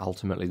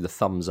 Ultimately, the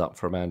thumbs up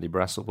from Andy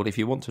Brassel. Well, if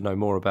you want to know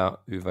more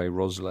about Uwe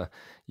Rösler,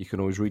 you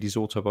can always read his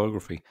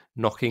autobiography,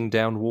 Knocking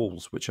Down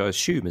Walls, which I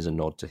assume is a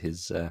nod to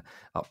his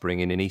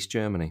upbringing in East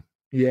Germany.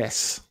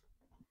 Yes.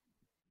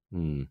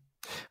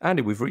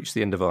 Andy, we've reached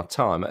the end of our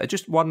time.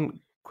 Just one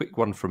quick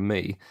one from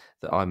me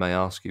that I may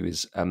ask you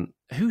is,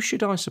 who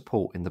should I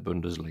support in the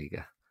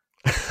Bundesliga?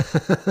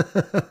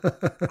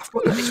 It's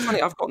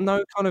funny, I've got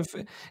no kind of...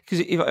 Because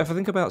if I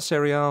think about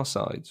Serie A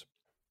sides,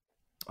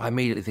 I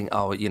immediately think,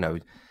 I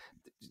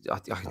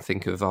can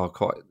think of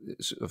quite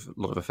sort of a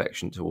lot of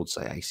affection towards,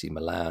 say, AC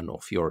Milan or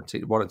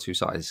Fiorentina. One or two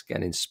sides,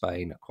 again, in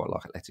Spain. I quite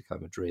like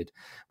Atletico Madrid.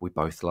 We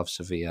both love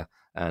Sevilla.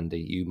 Andy,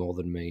 you more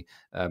than me.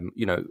 And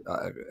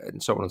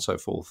so on and so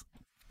forth.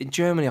 In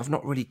Germany, I've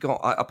not really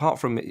got, apart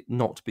from it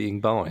not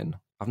being Bayern,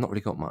 I've not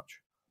really got much.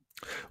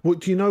 Well,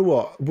 do you know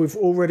what? We've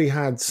already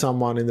had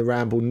someone in the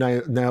Ramble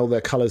nail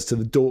their colours to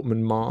the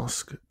Dortmund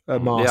mask,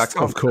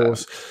 of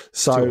course.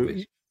 So,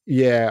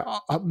 yeah,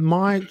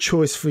 my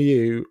choice for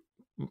you,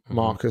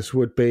 Marcus,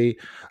 would be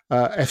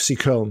FC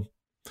Köln,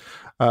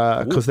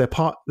 because they're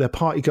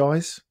party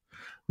guys.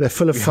 They're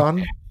full of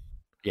fun.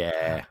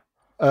 Yeah.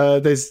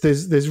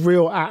 There's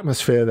real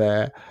atmosphere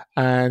there,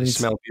 and they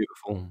smell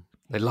beautiful.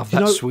 They love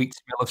that sweet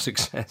smell of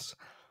success.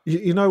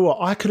 You know what?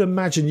 I could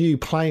imagine you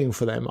playing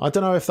for them. I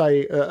don't know if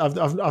they.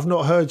 I've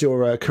not heard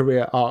your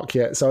career arc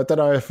yet, so I don't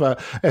know if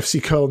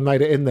FC Köln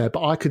made it in there.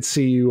 But I could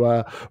see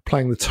you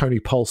playing the Tony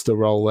Polster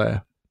role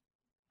there.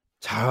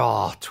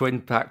 Oh,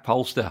 twin pack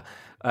Polster.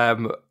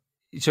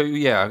 So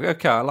yeah,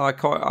 okay. I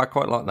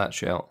quite like that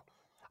shout.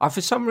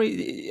 For some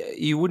reason,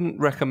 you wouldn't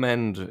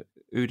recommend.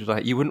 Who did I?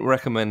 You wouldn't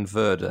recommend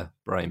Werder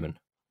Bremen.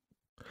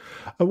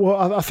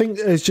 Well, I think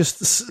there's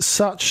just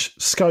such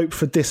scope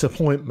for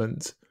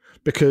disappointment.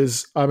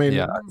 Because, I mean,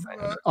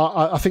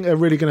 I think they're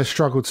really going to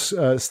struggle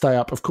to stay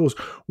up. Of course,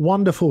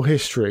 wonderful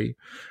history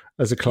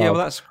as a club. Yeah,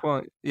 well, that's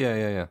quite...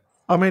 Yeah.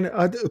 I mean,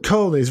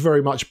 Köln is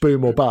very much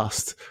boom or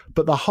bust,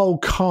 but the whole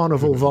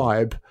carnival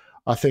vibe,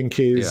 I think,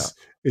 is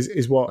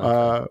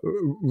what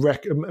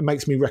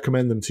makes me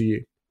recommend them to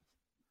you.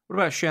 What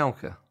about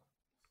Schalke?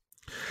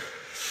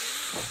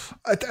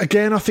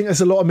 Again, I think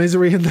there's a lot of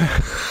misery in there.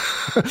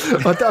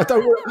 I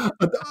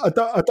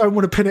don't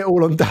want to pin it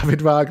all on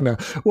David Wagner.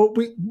 Well,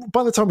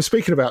 by the time we're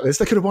speaking about this,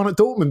 they could have won at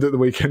Dortmund at the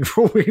weekend,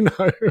 for all we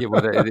know. Yeah,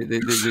 well,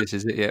 this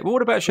is it. Yeah. Well,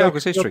 what about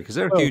Schalke's history? Because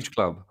they're a huge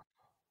club.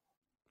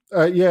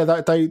 Yeah,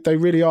 they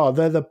really are.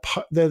 They're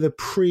the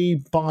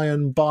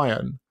pre-Bayern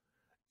Bayern,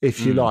 if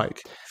you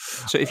like.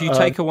 So, if you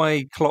take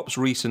away Klopp's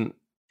recent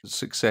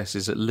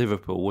successes at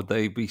Liverpool, would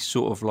they be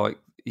sort of like,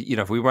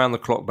 if we round the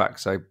clock back,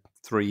 say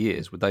 3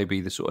 years, would they be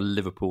the sort of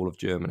Liverpool of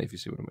Germany? If you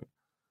see what I mean.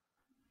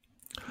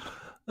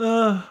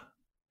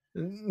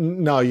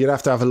 No, you'd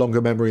have to have a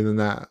longer memory than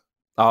that.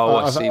 Oh,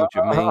 I see what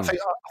you mean.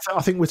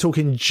 I think we're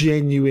talking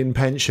genuine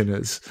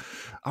pensioners.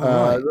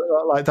 Right.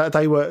 Like that,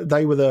 they were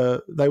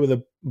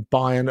the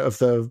Bayern of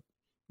the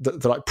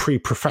like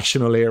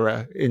pre-professional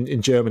era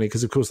in Germany,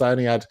 because of course they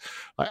only had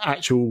like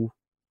actual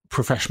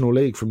professional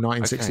league from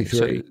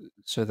 1963. Okay,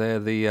 so they're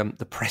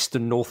the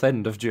Preston North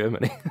End of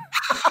Germany.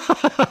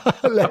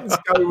 Let's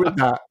go with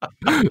that.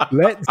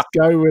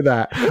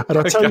 And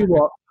I'll tell you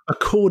what,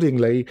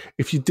 accordingly,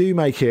 if you do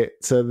make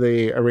it to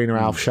the Arena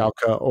Alf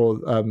Schalke or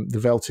the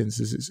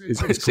Veltins,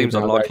 it seems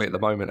unlikely at the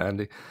moment,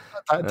 Andy.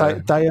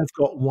 They have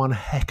got one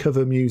heck of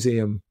a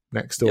museum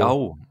next door.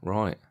 Oh,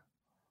 right.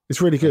 It's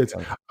really good.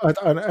 Okay.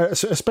 And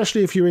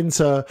especially if you're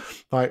into,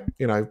 like,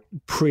 you know,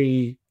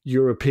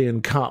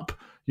 pre-European Cup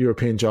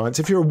European giants.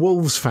 If you're a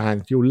Wolves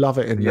fan, you'll love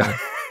it in there.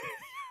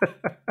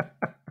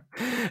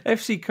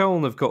 FC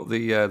Köln have got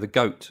the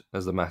goat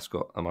as the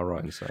mascot. Am I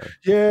right in saying?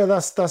 Yeah,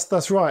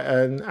 that's right.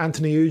 And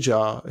Anthony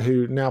Ujar,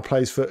 who now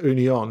plays for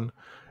Union,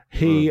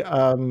 he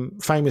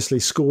famously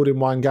scored in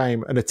one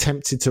game and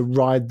attempted to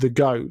ride the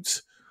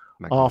goat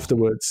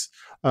afterwards,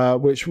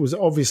 which was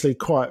obviously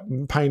quite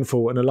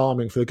painful and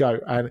alarming for the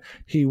goat. And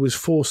he was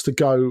forced to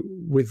go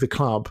with the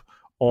club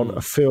on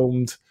a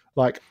filmed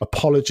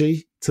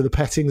apology to the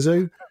petting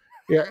zoo.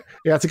 Yeah,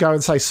 you had to go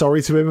and say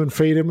sorry to him and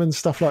feed him and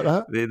stuff like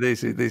that.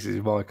 This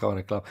is my kind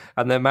of club.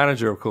 And their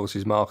manager, of course,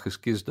 is Marcus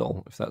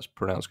Gisdol, if that's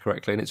pronounced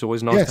correctly. And it's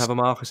always nice to have a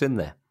Marcus in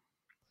there.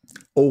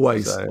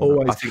 Always. I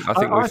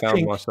think we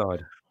found my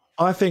side.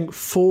 I think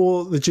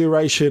for the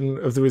duration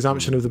of the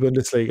resumption of the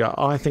Bundesliga,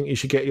 I think you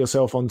should get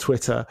yourself on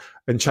Twitter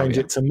and change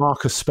it to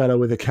Marcus Speller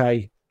with a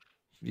K.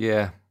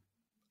 Yeah,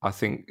 I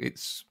think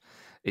it's.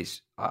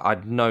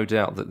 I'd no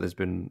doubt that there's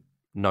been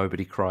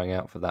nobody crying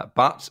out for that,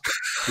 but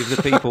give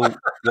the people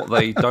what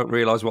they don't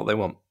realise what they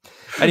want.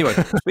 Anyway,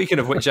 speaking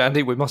of which,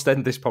 Andy, we must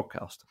end this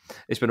podcast.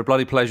 It's been a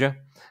bloody pleasure.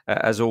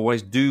 As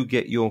always, do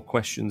get your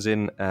questions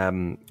in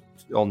on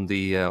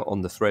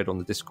the thread, on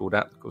the Discord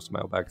app, of course, the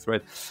Mailbag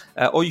thread,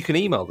 or you can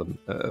email them,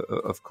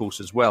 of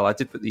course, as well. I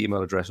did put the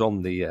email address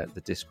on the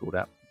Discord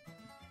app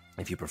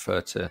if you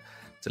prefer to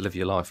live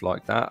your life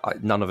like that.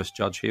 None of us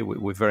judge here.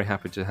 We're very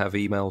happy to have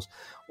emails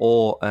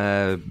or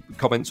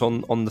comments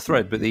on the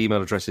thread, but the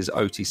email address is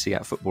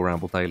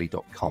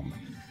otc@footballrambledaily.com.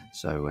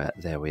 So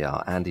there we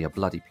are. Andy, a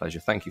bloody pleasure.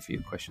 Thank you for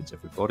your questions,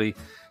 everybody.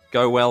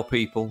 Go well,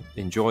 people.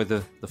 Enjoy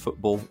the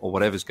football or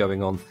whatever's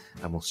going on,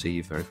 and we'll see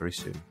you very, very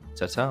soon.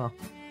 Ta-ta.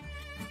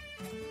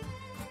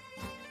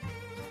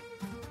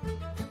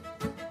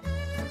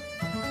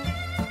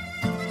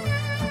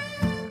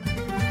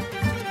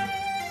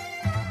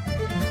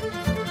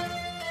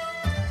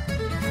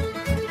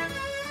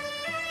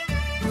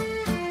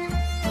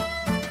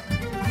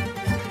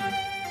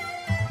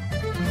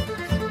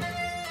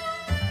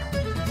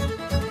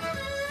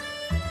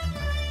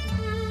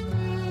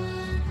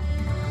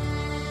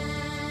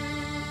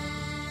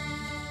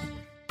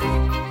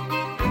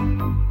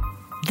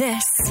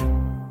 This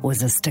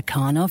was a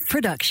Stakhanov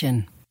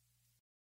production.